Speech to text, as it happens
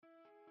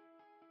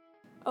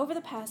Over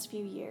the past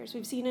few years,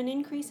 we've seen an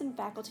increase in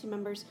faculty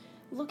members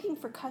looking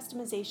for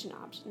customization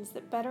options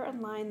that better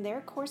align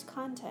their course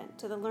content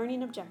to the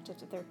learning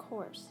objectives of their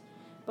course,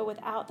 but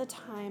without the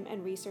time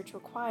and research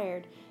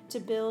required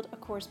to build a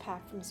course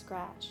pack from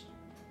scratch.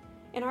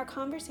 In our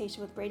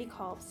conversation with Brady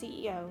Kolb,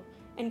 CEO,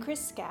 and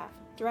Chris Scaff,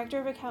 Director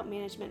of Account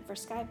Management for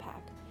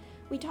SkyPack,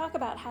 we talk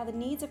about how the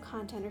needs of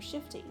content are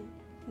shifting.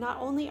 Not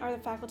only are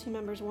the faculty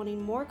members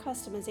wanting more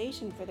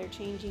customization for their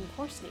changing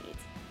course needs,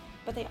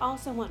 but they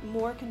also want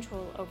more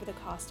control over the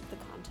cost of the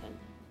content.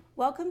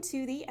 Welcome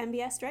to the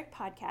MBS Direct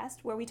podcast,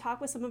 where we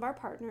talk with some of our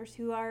partners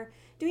who are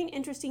doing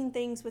interesting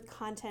things with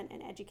content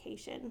and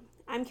education.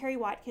 I'm Carrie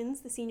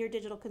Watkins, the Senior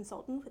Digital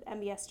Consultant with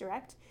MBS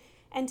Direct,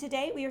 and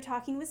today we are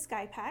talking with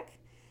SkyPack,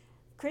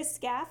 Chris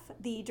Scaff,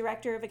 the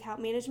Director of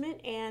Account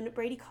Management, and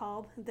Brady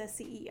Kolb, the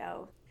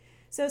CEO.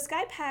 So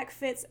SkyPack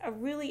fits a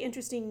really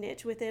interesting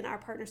niche within our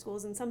partner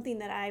schools and something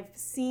that I've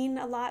seen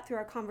a lot through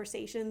our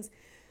conversations.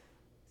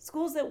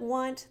 Schools that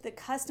want the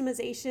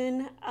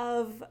customization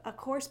of a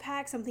course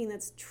pack, something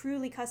that's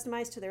truly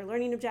customized to their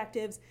learning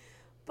objectives,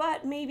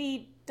 but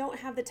maybe don't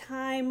have the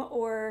time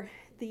or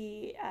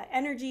the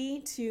energy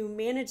to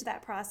manage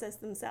that process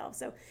themselves.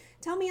 So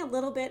tell me a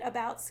little bit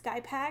about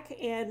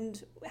SkyPack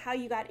and how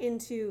you got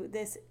into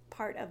this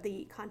part of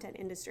the content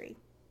industry.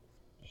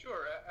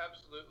 Sure,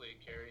 absolutely,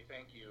 Carrie.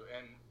 Thank you.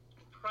 And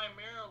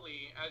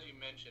primarily, as you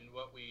mentioned,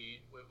 what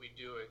we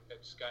do at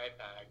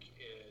SkyPack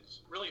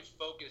is really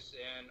focus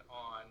in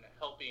on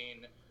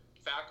helping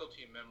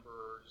faculty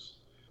members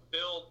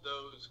build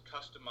those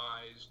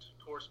customized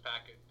course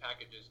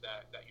packages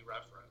that you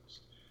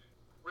referenced.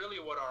 Really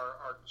what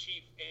our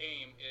chief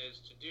aim is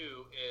to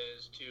do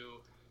is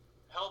to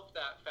help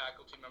that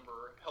faculty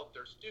member help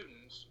their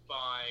students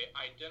by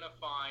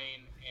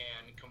identifying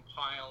and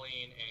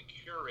compiling and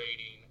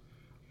curating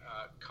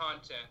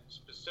content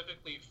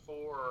specifically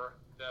for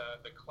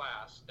the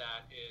class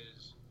that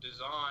is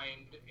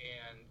designed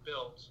and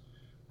built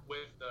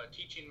with the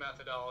teaching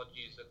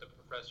methodologies that the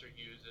professor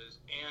uses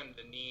and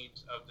the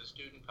needs of the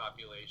student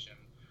population,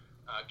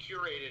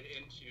 curated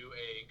into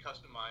a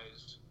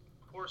customized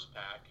course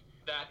pack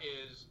that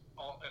is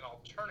an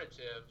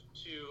alternative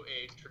to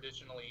a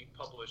traditionally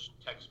published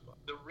textbook.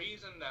 The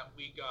reason that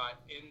we got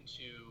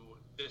into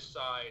this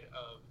side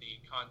of the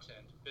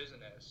content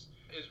business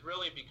is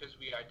really because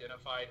we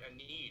identified a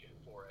need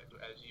for it.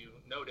 As you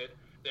noted,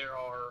 there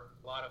are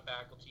a lot of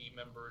faculty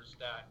members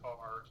that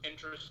are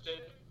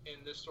interested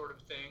in this sort of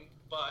thing,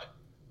 but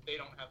they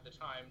don't have the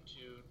time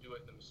to do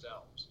it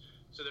themselves.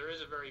 So there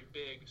is a very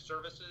big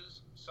services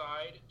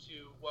side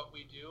to what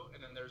we do,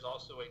 and then there's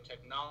also a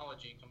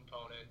technology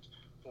component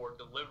for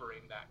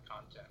delivering that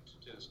content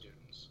to the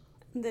students.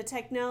 The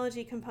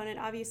technology component,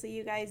 obviously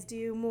you guys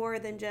do more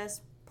than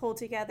just pull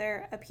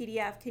together a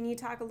PDF. Can you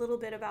talk a little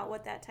bit about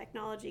what that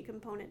technology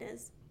component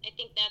is? I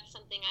think that's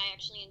something I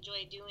actually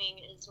enjoy doing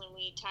is when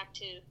we talk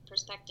to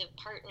prospective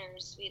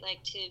partners, we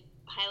like to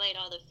highlight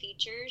all the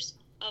features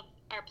of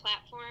our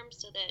platform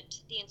so that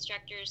the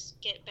instructors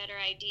get better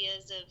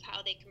ideas of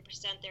how they can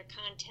present their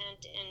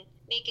content and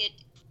make it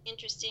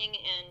interesting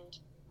and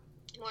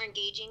more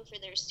engaging for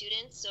their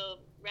students. So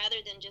rather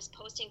than just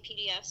posting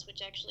PDFs,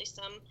 which actually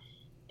some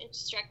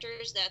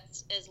instructors,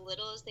 that's as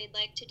little as they'd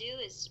like to do,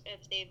 is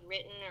if they've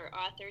written or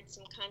authored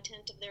some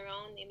content of their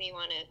own, they may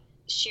want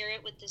to share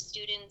it with the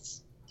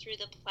students through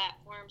the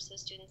platform so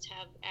students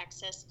have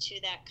access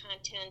to that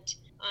content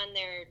on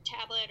their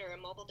tablet or a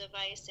mobile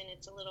device, and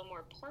it's a little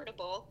more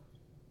portable.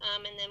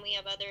 And then we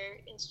have other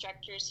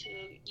instructors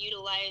who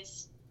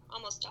utilize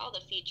almost all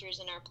the features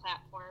in our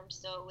platform.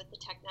 So with the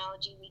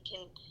technology, we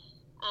can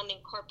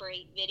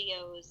incorporate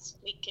videos,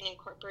 we can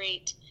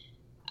incorporate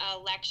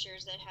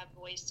lectures that have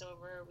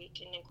voiceover, we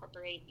can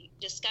incorporate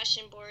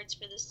discussion boards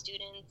for the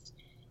students,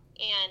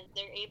 and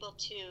they're able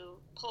to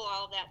pull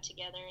all of that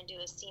together and do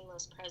a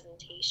seamless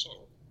presentation.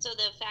 So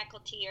the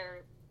faculty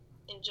are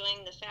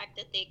enjoying the fact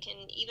that they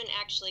can even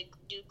actually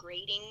do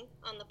grading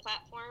on the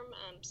platform.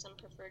 Some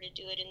prefer to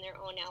do it in their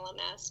own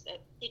LMS,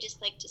 but they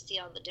just like to see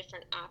all the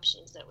different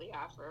options that we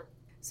offer.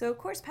 So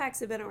course packs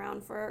have been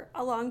around for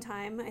a long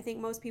time. I think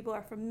most people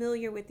are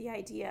familiar with the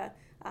idea,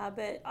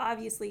 but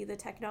obviously the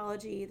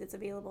technology that's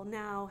available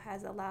now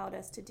has allowed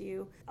us to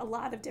do a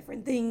lot of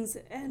different things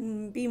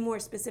and be more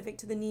specific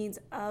to the needs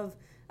of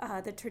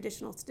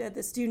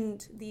the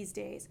student these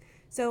days.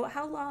 So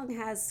how long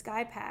has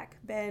SkyPack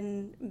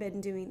been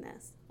doing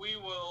this? We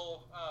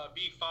will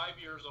be 5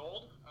 years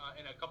old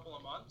in a couple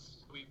of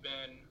months. We've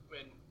been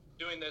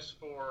doing this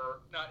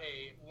for not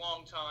a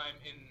long time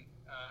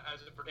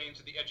as it pertains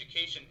to the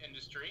education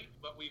industry,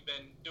 but we've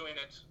been doing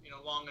it,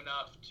 long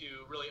enough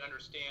to really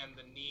understand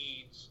the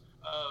needs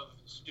of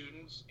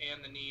students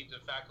and the needs of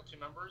faculty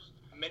members.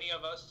 Many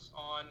of us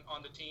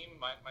on the team,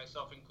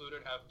 myself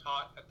included, have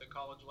taught at the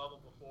college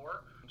level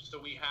before, so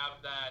we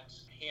have that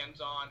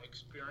hands-on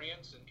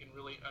experience and can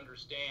really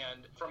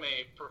understand from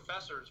a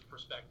professor's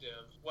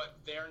perspective what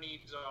their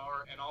needs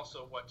are and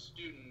also what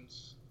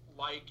students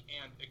like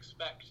and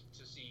expect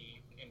to see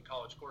in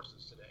college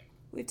courses today.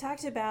 We've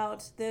talked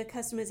about the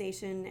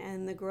customization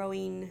and the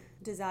growing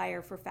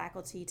desire for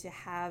faculty to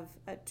have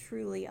a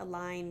truly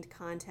aligned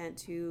content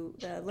to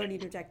the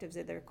learning objectives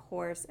of their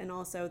course and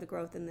also the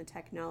growth in the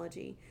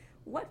technology.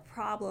 What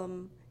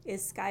problem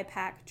is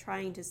SkyPack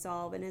trying to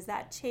solve, and has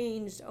that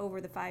changed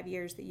over the 5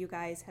 years that you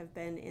guys have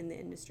been in the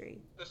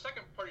industry? The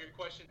second part of your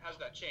question, has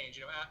that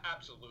changed?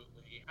 Absolutely.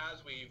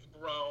 As we've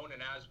grown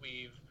and as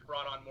we've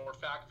brought on more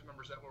faculty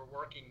members that we're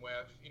working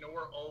with,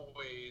 we're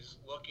always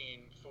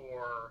looking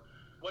for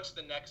what's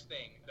the next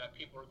thing that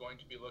people are going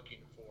to be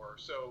looking for.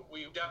 So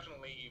we've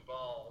definitely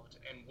evolved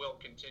and will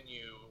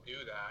continue to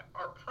do that.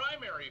 Our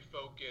primary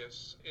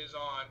focus is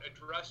on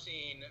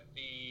addressing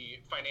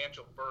the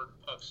financial burden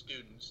of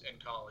students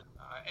in college.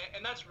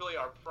 And that's really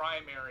our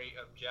primary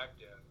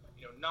objective.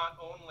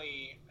 Not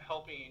only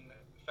helping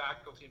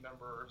faculty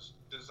members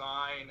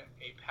design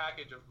a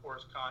package of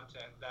course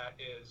content that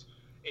is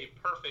a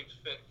perfect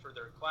fit for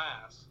their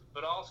class,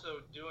 but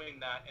also doing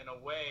that in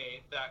a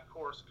way that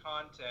course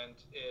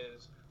content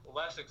is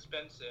less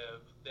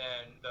expensive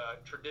than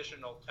the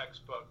traditional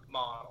textbook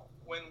model.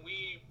 When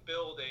we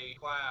build a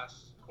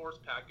class course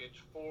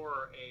package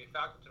for a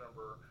faculty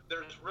member,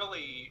 there's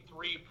really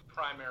three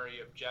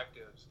primary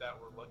objectives that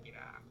we're looking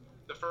at.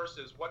 The first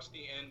is, what's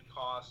the end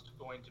cost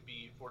going to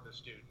be for the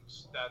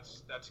students?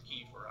 That's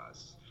key for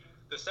us.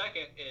 The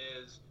second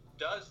is,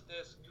 does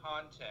this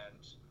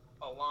content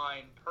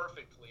align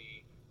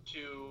perfectly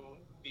to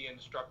the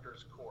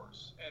instructor's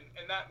course?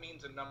 And that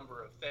means a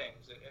number of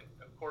things. It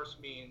of course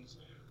means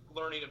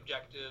learning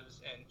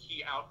objectives and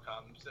key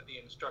outcomes that the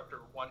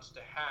instructor wants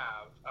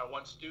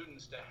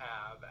students to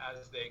have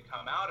as they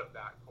come out of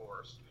that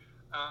course.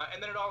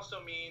 And then it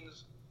also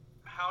means,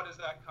 how does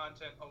that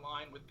content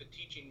align with the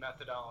teaching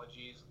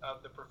methodologies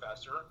of the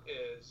professor?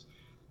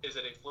 Is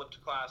it a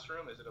flipped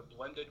classroom? Is it a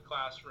blended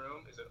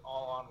classroom? Is it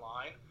all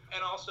online?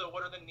 And also,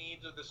 what are the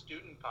needs of the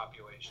student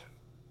population?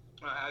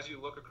 As you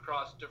look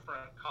across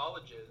different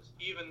colleges,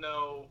 even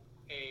though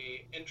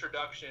a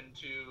introduction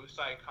to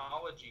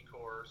psychology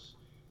course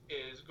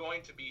is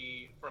going to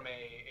be, from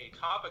a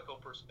topical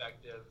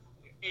perspective,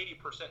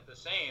 80% the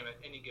same at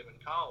any given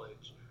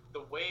college,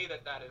 the way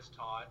that is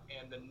taught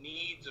and the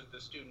needs of the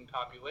student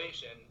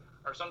population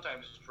are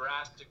sometimes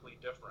drastically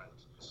different.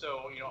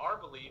 So, our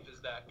belief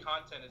is that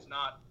content is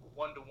not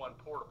one-to-one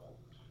portable,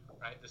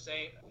 right?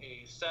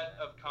 A set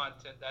of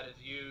content that is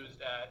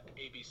used at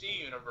ABC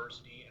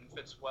University and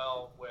fits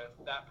well with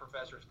that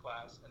professor's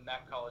class and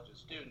that college's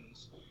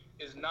students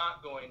is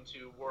not going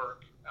to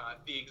work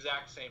the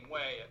exact same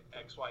way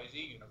at XYZ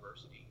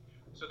University.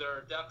 So there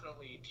are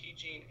definitely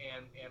teaching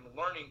and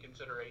learning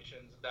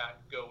considerations that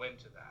go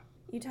into that.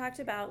 You talked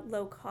about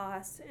low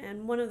cost,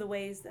 and one of the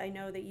ways I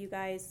know that you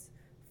guys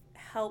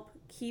help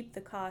keep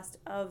the cost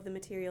of the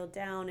material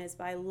down is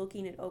by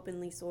looking at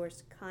openly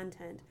sourced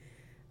content.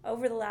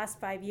 Over the last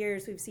 5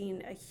 years, we've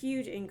seen a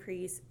huge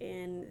increase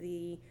in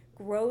the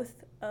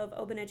growth of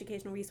open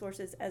educational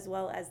resources as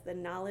well as the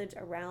knowledge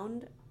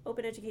around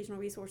open educational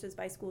resources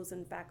by schools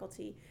and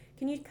faculty.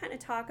 Can you kind of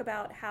talk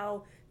about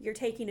how you're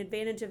taking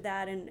advantage of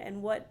that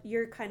and what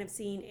you're kind of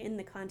seeing in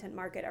the content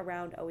market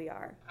around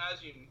OER?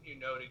 As you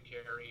noted,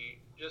 Carrie,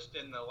 just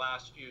in the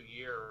last few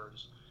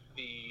years,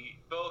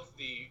 both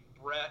the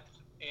breadth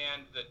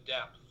and the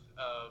depth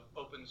of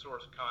open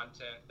source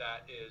content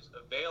that is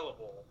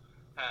available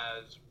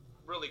has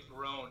really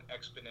grown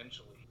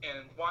exponentially.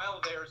 And while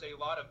there's a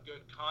lot of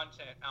good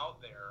content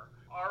out there,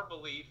 our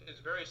belief is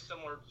very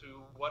similar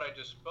to what I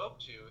just spoke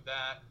to,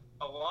 that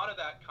a lot of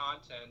that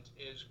content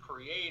is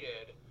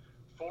created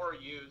for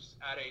use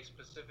at a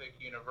specific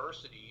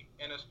university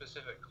in a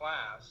specific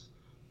class,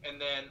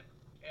 and then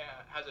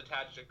has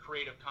attached a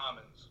Creative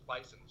Commons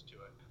license to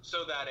it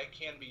so that it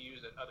can be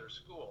used at other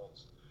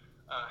schools.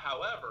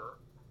 However,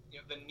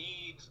 the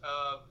needs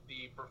of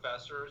the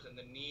professors and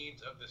the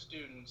needs of the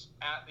students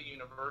at the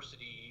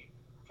university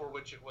for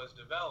which it was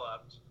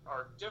developed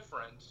are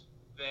different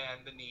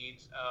than the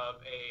needs of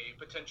a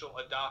potential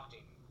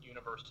adopting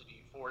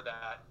university for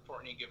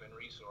any given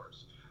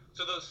resource.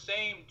 So those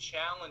same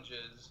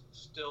challenges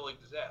still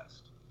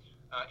exist.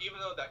 Even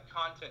though that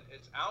content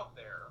is out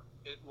there,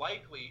 it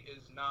likely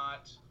is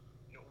not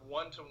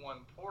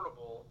one-to-one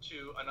portable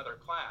to another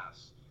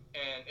class.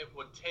 And it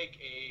would take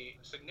a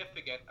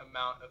significant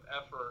amount of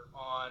effort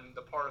on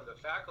the part of the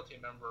faculty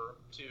member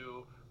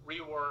to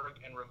rework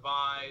and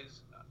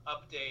revise,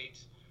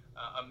 update,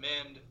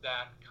 amend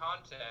that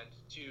content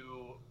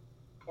to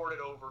port it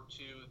over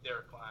to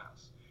their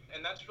class.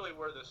 And that's really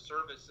where the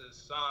services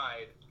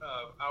side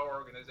of our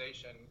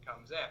organization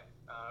comes in.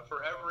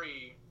 For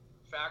every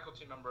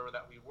faculty member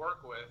that we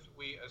work with,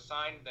 we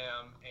assign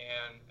them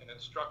an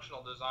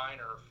instructional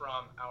designer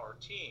from our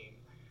team.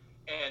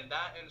 And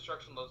that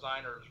instructional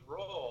designer's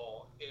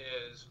role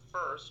is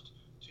first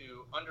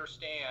to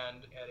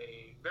understand at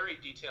a very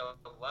detailed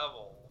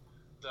level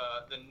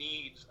the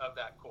needs of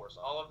that course,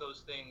 all of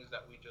those things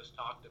that we just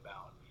talked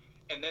about.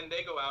 And then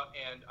they go out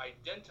and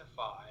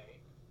identify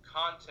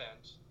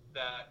content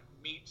that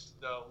meets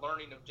the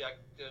learning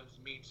objectives,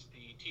 meets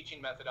the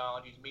teaching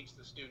methodologies, meets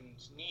the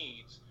students'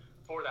 needs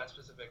for that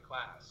specific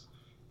class.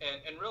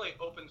 And really,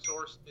 open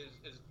source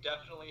is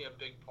definitely a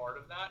big part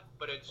of that,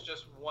 but it's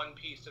just one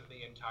piece of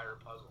the entire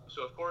puzzle.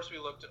 So, of course, we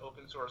look to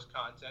open source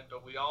content,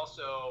 but we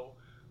also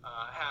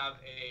have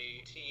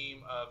a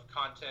team of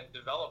content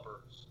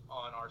developers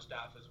on our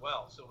staff as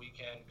well. So we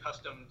can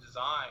custom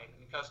design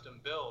and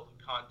custom build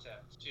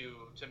content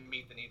to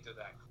meet the needs of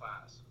that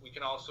class. We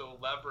can also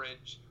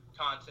leverage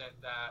content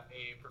that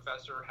a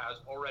professor has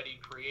already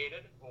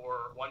created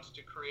or wants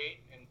to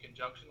create in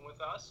conjunction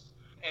with us.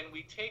 And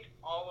we take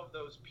all of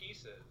those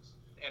pieces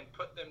and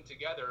put them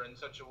together in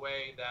such a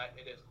way that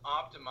it is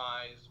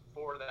optimized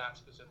for that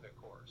specific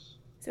course.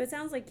 So it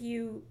sounds like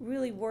you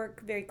really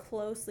work very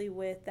closely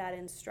with that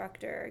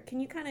instructor.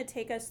 Can you kind of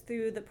take us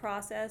through the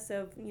process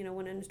of,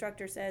 when an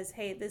instructor says,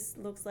 hey, this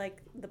looks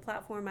like the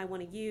platform I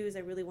want to use, I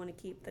really want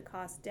to keep the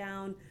cost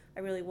down,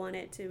 I really want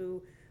it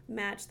to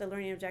match the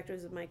learning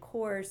objectives of my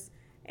course,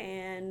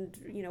 and,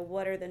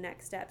 what are the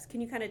next steps?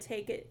 Can you kind of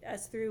take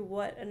us through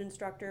what an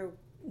instructor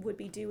would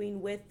be doing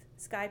with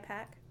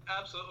SkyPack?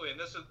 Absolutely, and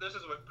this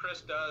is what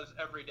Chris does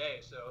every day,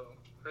 so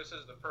Chris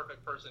is the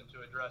perfect person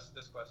to address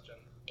this question.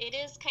 It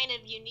is kind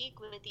of unique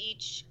with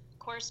each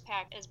course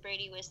pack, as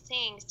Brady was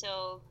saying,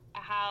 so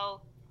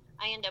how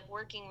I end up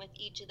working with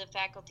each of the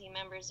faculty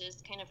members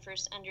is kind of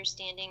first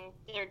understanding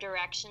their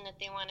direction that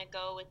they want to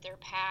go with their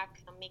pack,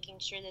 making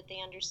sure that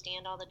they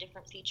understand all the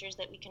different features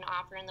that we can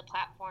offer in the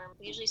platform.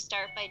 We usually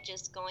start by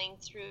just going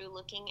through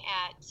looking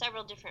at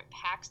several different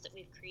packs that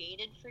we've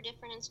created for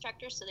different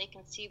instructors so they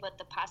can see what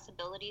the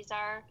possibilities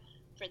are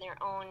for their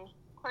own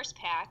course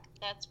pack.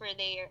 That's where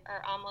they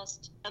are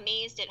almost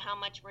amazed at how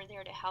much we're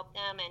there to help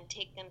them and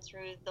take them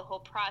through the whole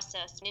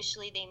process.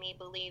 Initially, they may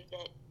believe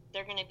that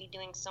they're going to be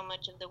doing so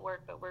much of the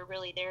work, but we're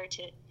really there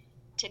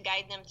to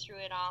guide them through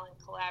it all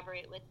and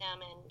collaborate with them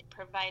and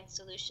provide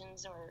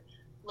solutions or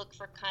look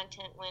for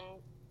content when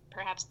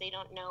perhaps they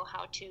don't know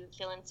how to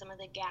fill in some of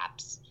the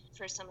gaps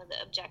for some of the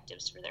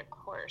objectives for their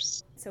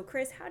course. So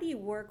Chris, how do you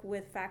work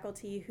with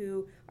faculty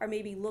who are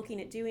maybe looking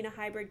at doing a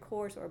hybrid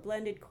course or a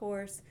blended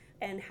course,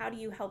 and how do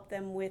you help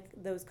them with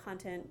those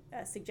content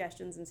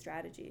suggestions and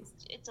strategies?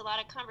 It's a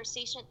lot of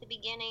conversation at the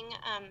beginning,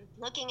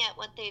 looking at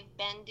what they've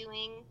been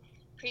doing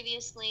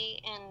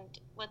previously and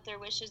what their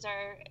wishes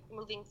are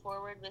moving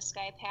forward with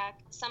SkyPack.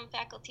 Some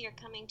faculty are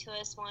coming to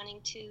us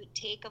wanting to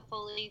take a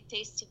fully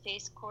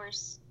face-to-face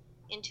course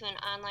into an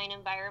online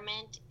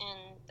environment,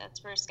 and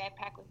that's where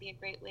SkyPack would be a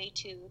great way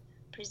to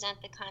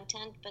present the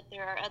content. But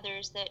there are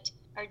others that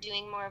are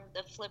doing more of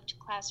the flipped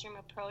classroom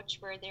approach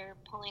where they're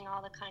pulling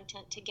all the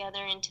content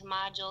together into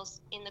modules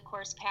in the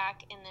course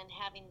pack and then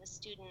having the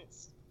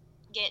students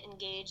get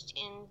engaged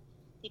in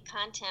the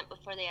content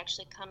before they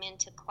actually come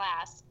into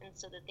class, and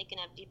so that they can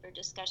have deeper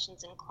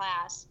discussions in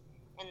class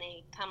and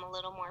they come a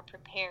little more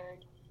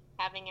prepared,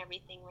 having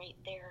everything right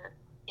there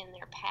in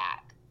their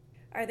pack.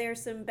 Are there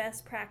some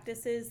best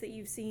practices that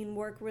you've seen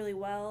work really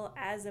well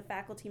as a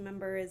faculty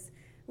member is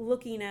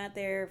looking at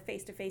their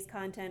face-to-face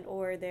content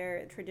or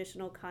their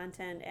traditional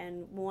content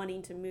and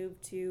wanting to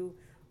move to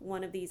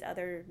one of these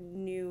other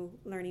new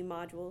learning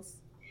modules?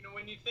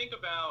 When you think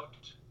about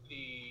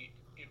the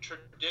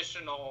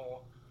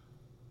traditional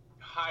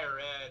higher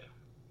ed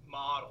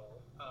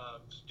model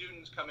of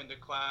students come into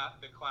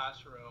the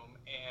classroom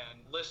and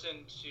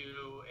listen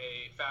to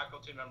a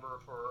faculty member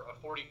for a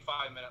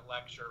 45-minute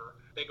lecture.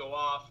 They go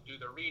off, do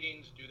their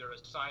readings, do their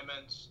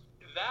assignments.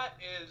 That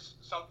is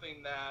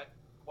something that,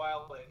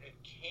 while it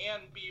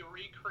can be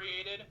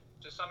recreated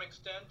to some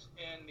extent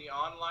in the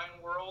online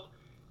world,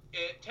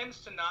 it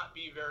tends to not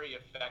be very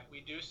effective. We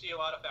do see a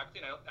lot of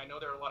faculty, and I know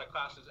there are a lot of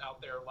classes out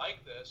there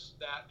like this,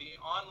 that the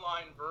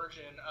online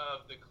version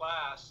of the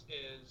class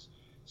is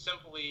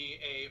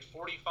simply a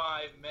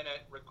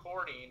 45-minute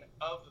recording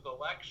of the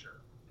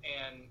lecture,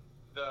 and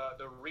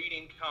the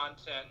reading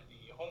content,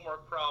 the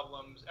homework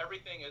problems,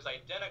 everything is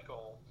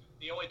identical.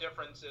 The only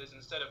difference is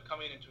instead of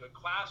coming into a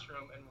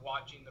classroom and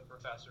watching the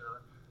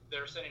professor,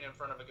 they're sitting in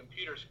front of a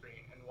computer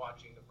screen and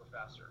watching the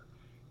professor.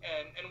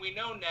 And we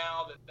know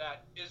now that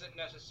that isn't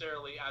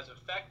necessarily as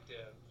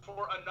effective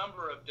for a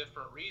number of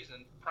different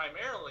reasons.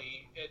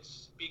 Primarily,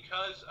 it's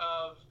because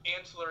of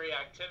ancillary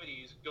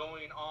activities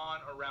going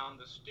on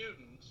around the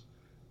students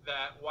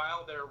that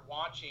while they're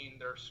watching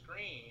their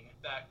screen,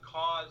 that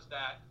cause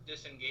that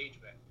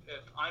disengagement.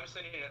 If I'm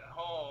sitting at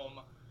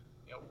home,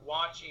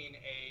 watching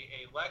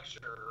a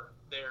lecture,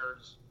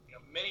 there's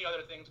many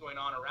other things going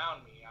on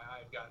around me.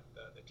 I've got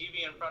the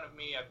TV in front of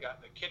me, I've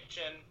got the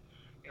kitchen,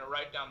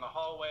 right down the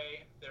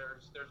hallway.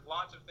 There's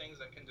lots of things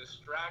that can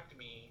distract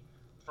me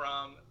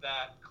from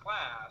that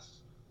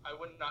class I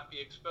would not be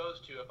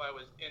exposed to if I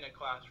was in a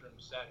classroom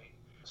setting.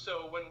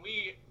 So when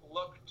we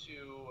look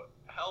to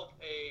help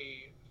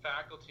a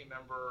faculty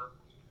member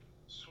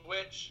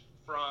switch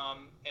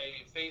from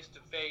a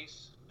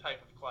face-to-face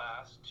type of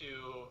class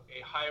to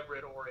a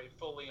hybrid or a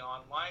fully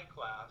online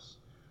class,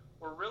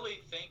 we're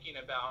really thinking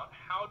about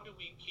how do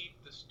we keep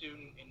the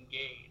student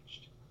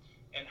engaged,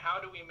 and how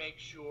do we make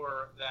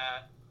sure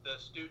that the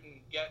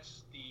student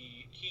gets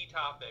the key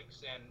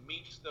topics and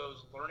meets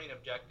those learning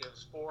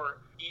objectives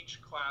for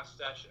each class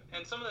session.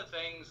 And some of the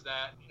things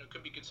that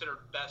could be considered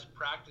best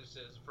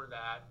practices for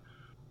that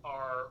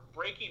are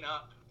breaking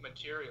up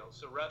materials.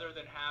 So rather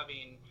than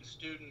having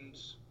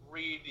students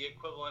read the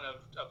equivalent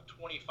of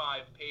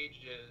 25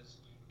 pages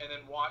and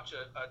then watch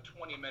a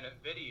 20-minute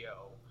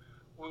video,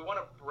 we want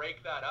to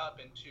break that up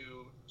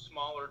into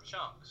smaller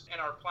chunks. And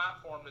our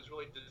platform is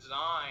really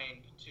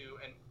designed to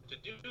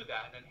do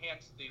that and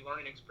enhance the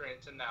learning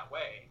experience in that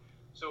way.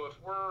 So if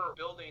we're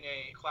building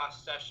a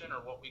class session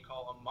or what we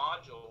call a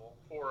module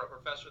for a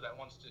professor that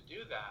wants to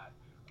do that,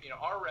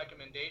 our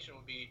recommendation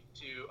would be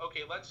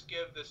let's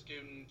give the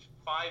student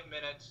 5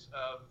 minutes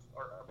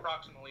or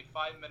approximately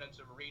 5 minutes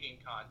of reading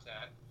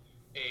content,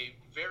 a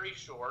very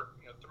short,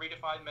 3 to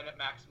 5 minute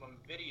maximum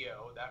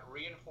video that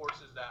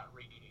reinforces that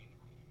reading,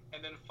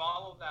 and then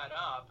follow that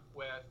up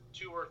with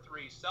 2 or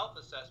 3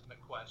 self-assessment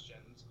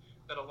questions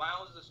that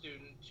allows the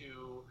student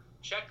to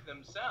check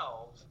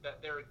themselves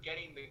that they're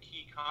getting the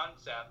key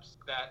concepts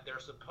that they're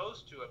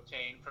supposed to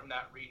obtain from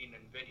that reading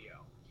and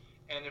video.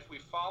 And if we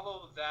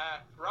follow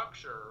that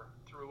structure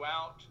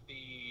throughout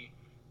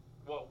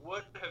what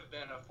would have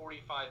been a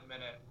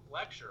 45-minute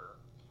lecture,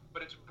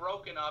 but it's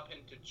broken up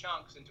into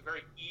chunks, into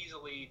very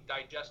easily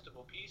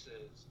digestible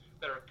pieces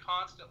that are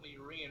constantly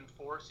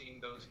reinforcing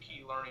those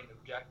key learning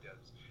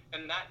objectives.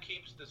 And that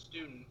keeps the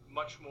student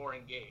much more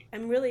engaged.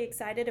 I'm really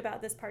excited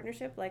about this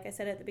partnership. Like I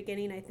said at the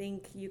beginning, I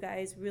think you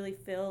guys really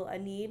fill a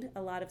need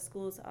a lot of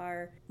schools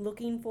are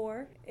looking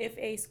for. If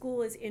a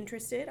school is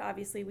interested,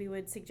 obviously we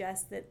would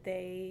suggest that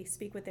they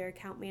speak with their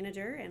account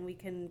manager, and we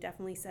can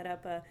definitely set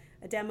up a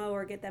demo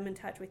or get them in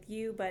touch with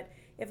you. But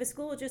if a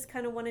school just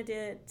kind of wanted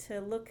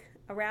to look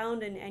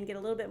around and get a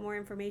little bit more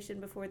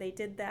information before they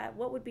did that,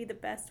 what would be the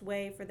best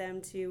way for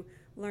them to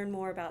learn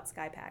more about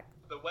SkyPack?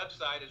 The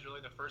website is really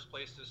the first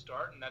place to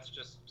start, and that's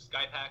just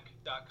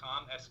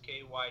skypack.com,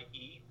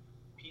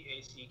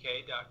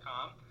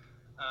 SKYEPACK.com.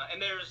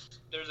 And there's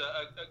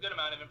a good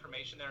amount of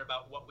information there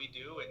about what we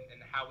do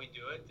and how we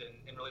do it,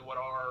 and really what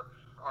our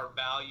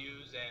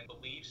values and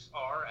beliefs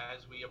are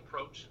as we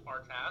approach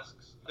our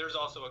tasks. There's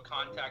also a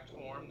contact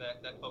form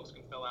that folks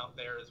can fill out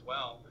there as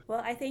well.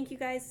 Well, I thank you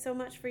guys so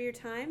much for your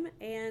time,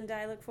 and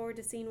I look forward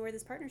to seeing where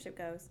this partnership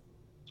goes.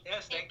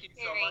 Yes, thank you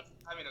so much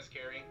for having us,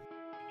 Carrie.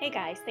 Hey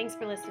guys, thanks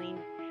for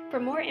listening. For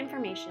more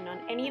information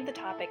on any of the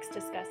topics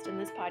discussed in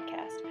this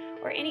podcast,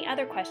 or any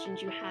other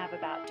questions you have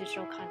about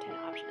digital content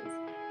options,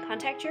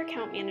 contact your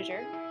account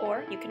manager,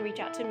 or you can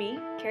reach out to me,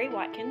 Carrie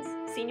Watkins,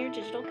 Senior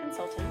Digital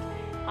Consultant,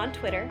 on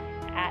Twitter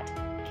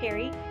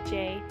 @Carrie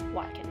J.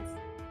 Watkins.